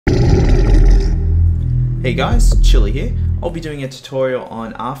Hey guys, Chillay here. I'll be doing a tutorial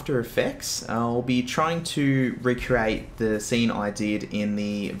on After Effects. I'll be trying to recreate the scene I did in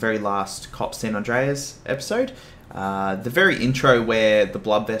the very last Cop San Andreas episode. The very intro where the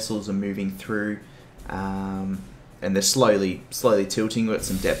blood vessels are moving through and they're slowly tilting. We've got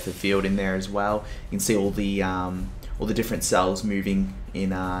some depth of field in there as well. You can see all the different cells moving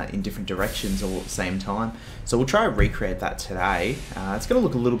in different directions all at the same time. So we'll try to recreate that today. It's going to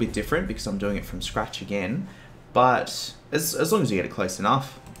look a little bit different because I'm doing it from scratch again, but as long as you get it close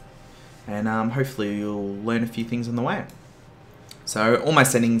enough, and hopefully you'll learn a few things on the way. So all my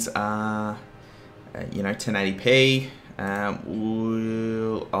settings are 1080p.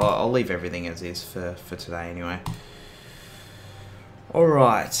 I'll leave everything as is for today anyway.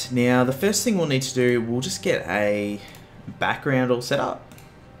 Alright, now the first thing we'll need to do, we'll just get a background all set up.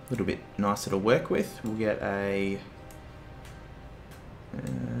 A little bit nicer to work with. We'll get a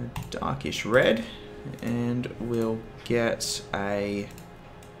darkish red, and we'll get a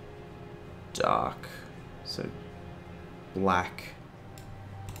dark, so black,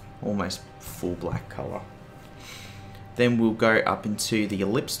 almost full black color. Then we'll go up into the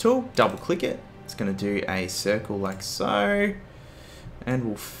ellipse tool, double click it. It's going to do a circle like so. And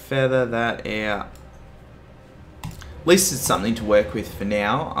we'll feather that out. At least it's something to work with for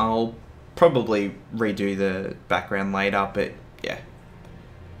now. I'll probably redo the background later, but yeah,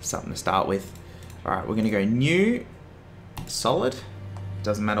 something to start with. Alright, we're going to go new, solid,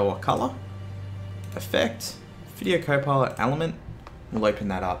 doesn't matter what color, effect, video copilot element, we'll open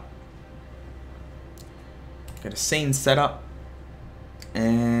that up. Go to scene setup,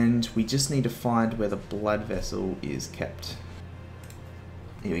 and we just need to find where the blood vessel is kept.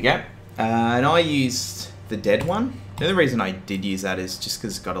 Here we go. And I used the dead one. The only reason I did use that is just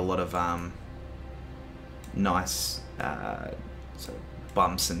because it's got a lot of nice sort of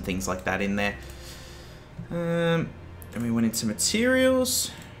bumps and things like that in there. And we went into materials.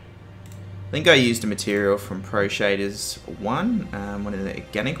 I think I used a material from Pro Shaders 1, one of the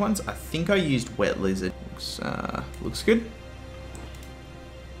organic ones. I think I used Wet Lizard. Looks good.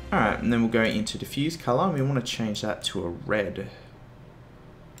 Alright, and then we'll go into diffuse color, and we want to change that to a red.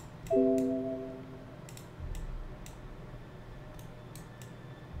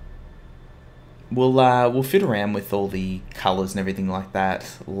 We'll fit around with all the colors and everything like that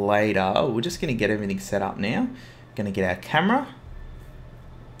later. We're just going to get everything set up now. Going to get our camera.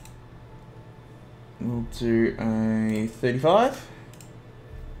 We'll do a 35.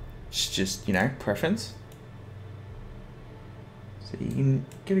 It's just, preference. So you can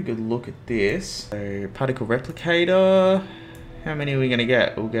get a good look at this. So particle replicator. How many are we going to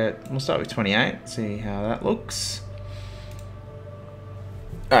get? We'll start with 28, see how that looks.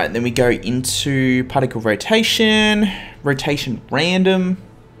 Alright, then we go into particle rotation, rotation random.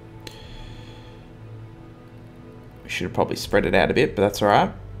 We should have probably spread it out a bit, but that's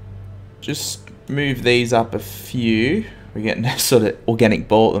alright. Just move these up a few. We're getting a sort of organic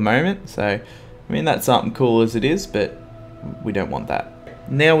ball at the moment, so I mean that's something cool as it is, but we don't want that.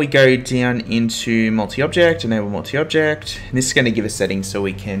 Now we go down into multi-object, enable multi-object. This is going to give us settings so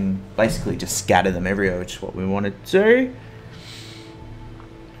we can basically just scatter them everywhere, which is what we want to do.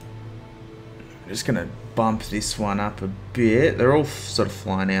 I'm just going to bump this one up a bit. They're all sort of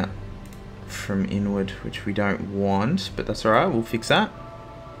flying out from inward, which we don't want, but that's alright, we'll fix that.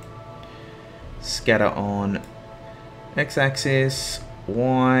 Scatter on x-axis,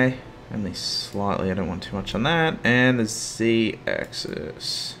 y, only slightly, I don't want too much on that, and the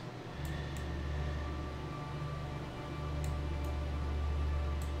z-axis.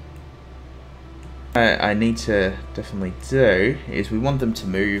 I need to definitely do is we want them to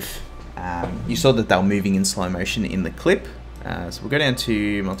move. You saw that they were moving in slow motion in the clip. So we'll go down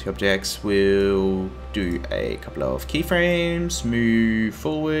to multi-objects, we'll do a couple of keyframes, move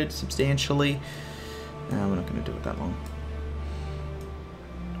forward substantially. We're not going to do it that long.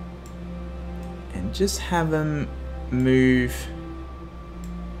 And just have them move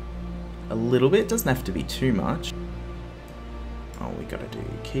a little bit, doesn't have to be too much. Oh, we got to do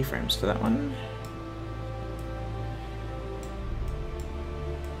keyframes for that one.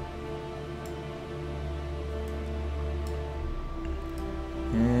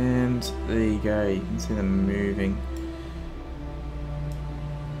 And there you go, you can see them moving.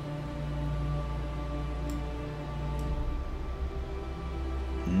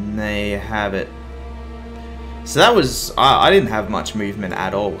 And there you have it. So that was, I didn't have much movement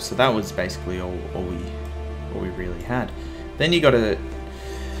at all, so that was basically all we really had. Then you got to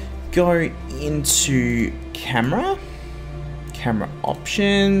go into camera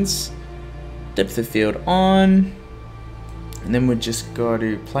options, depth of field on, And then we've just got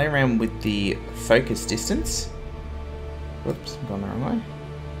to play around with the focus distance. Whoops, I'm going the wrong way.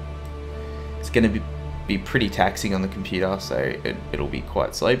 It's going to be pretty taxing on the computer, so it'll be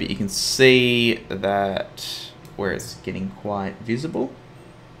quite slow, but you can see that where it's getting quite visible.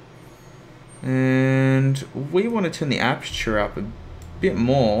 And we want to turn the aperture up a bit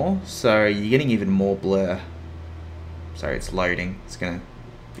more, so you're getting even more blur. So it's loading. It's going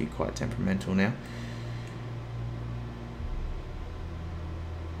to be quite temperamental now.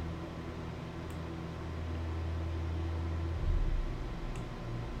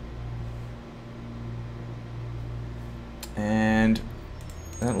 And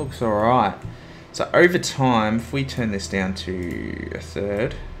that looks alright. So over time, if we turn this down to a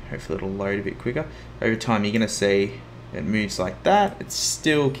third, hopefully it'll load a bit quicker. Over time, you're going to see it moves like that. It's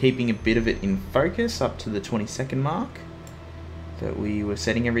still keeping a bit of it in focus up to the 20-second mark that we were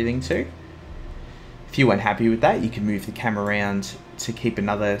setting everything to. If you weren't happy with that, you can move the camera around to keep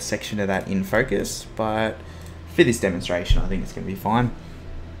another section of that in focus. But for this demonstration, I think it's going to be fine.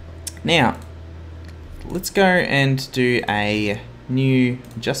 Now, let's go and do a new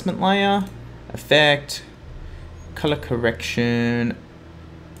adjustment layer, effect, color correction,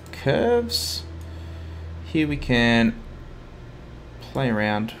 curves. Here we can play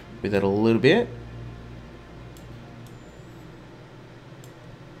around with it a little bit.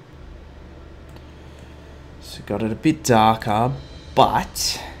 So got it a bit darker,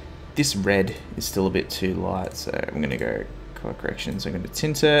 but this red is still a bit too light. So I'm going to go color corrections. I'm going to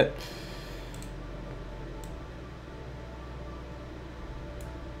tint it.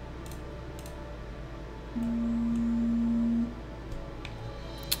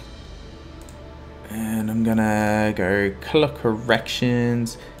 And I'm gonna go color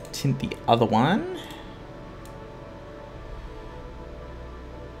corrections, tint the other one.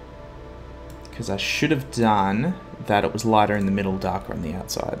 Because I should have done that it was lighter in the middle, darker on the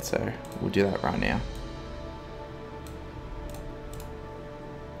outside. So we'll do that right now.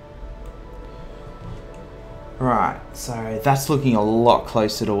 Right, so that's looking a lot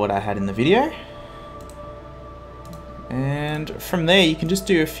closer to what I had in the video. And from there, you can just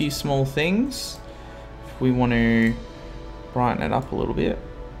do a few small things. If we want to brighten it up a little bit.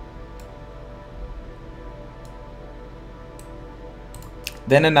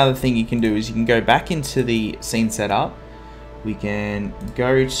 Then another thing you can do is you can go back into the scene setup. We can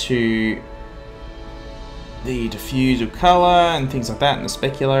go to the diffuse of color and things like that in the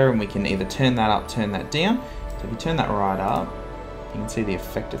specular, and we can either turn that up, turn that down. So if we turn that right up, you can see the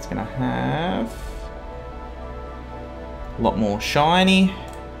effect it's going to have. A lot more shiny.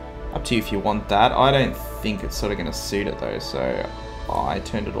 Up to you if you want that. I don't think it's sort of going to suit it though, so I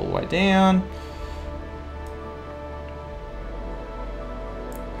turned it all the way down.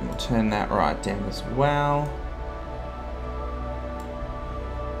 And we'll turn that right down as well.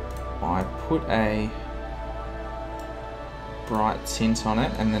 I put a bright tint on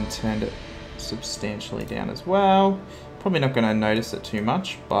it and then turned it substantially down as well. Probably not going to notice it too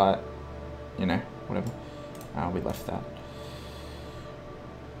much, but you know, whatever. We left that.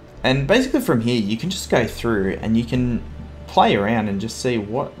 And basically from here, you can just go through and you can play around and just see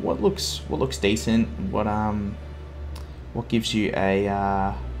what looks decent, what gives you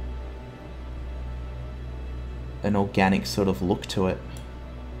a an organic sort of look to it.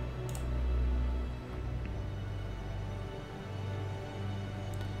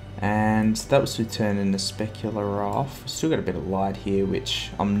 And that was to turn in the specular off. Still got a bit of light here, which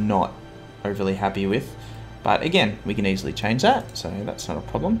I'm not overly happy with. But again, we can easily change that, so that's not a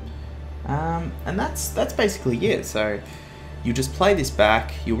problem. And that's basically it. So you just play this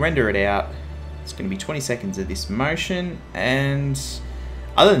back, you'll render it out. It's going to be 20 seconds of this motion, and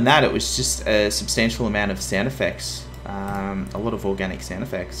other than that, it was just a substantial amount of sound effects, a lot of organic sound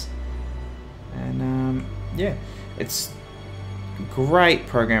effects. And yeah, it's a great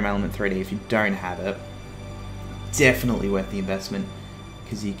program, Element 3D. If you don't have it, definitely worth the investment,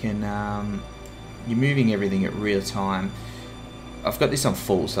 because you can you're moving everything at real time. I've got this on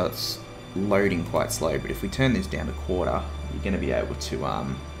full, so it's loading quite slow, but if we turn this down to quarter, you're going to be able to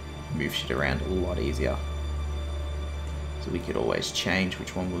move shit around a lot easier. So we could always change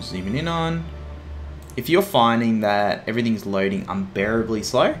which one we'll zoom in on. If you're finding that everything's loading unbearably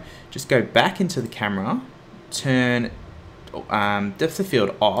slow, just go back into the camera, turn depth of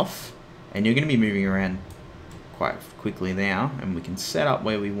field off, and you're going to be moving around quite quickly now, and we can set up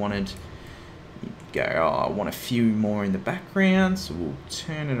where we wanted. Go, oh, I want a few more in the background, so we'll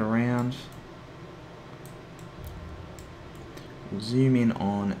turn it around. We'll zoom in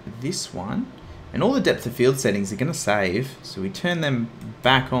on this one, and all the depth of field settings are going to save, so we turn them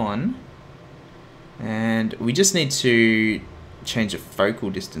back on, and we just need to change the focal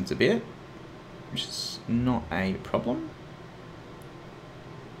distance a bit, which is not a problem.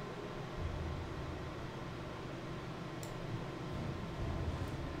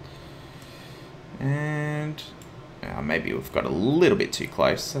 And maybe we've got a little bit too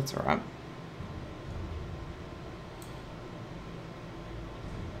close. That's all right.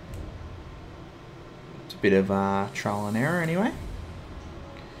 It's a bit of trial and error anyway.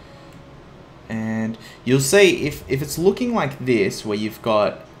 And you'll see if it's looking like this, where you've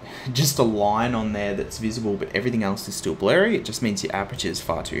got just a line on there that's visible, but everything else is still blurry, it just means your aperture is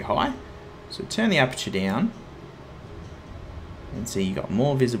far too high. So turn the aperture down. And see, you got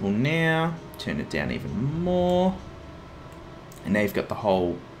more visible now. Turn it down even more. And now you've got the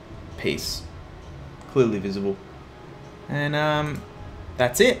whole piece clearly visible. And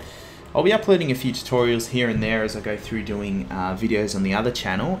that's it. I'll be uploading a few tutorials here and there as I go through doing videos on the other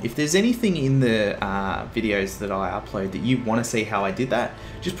channel. If there's anything in the videos that I upload that you want to see how I did that,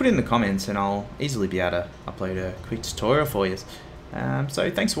 just put it in the comments and I'll easily be able to upload a quick tutorial for you. So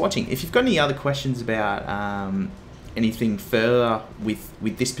thanks for watching. If you've got any other questions about anything further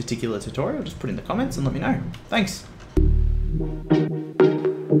with this particular tutorial, just put it in the comments and let me know. Thanks.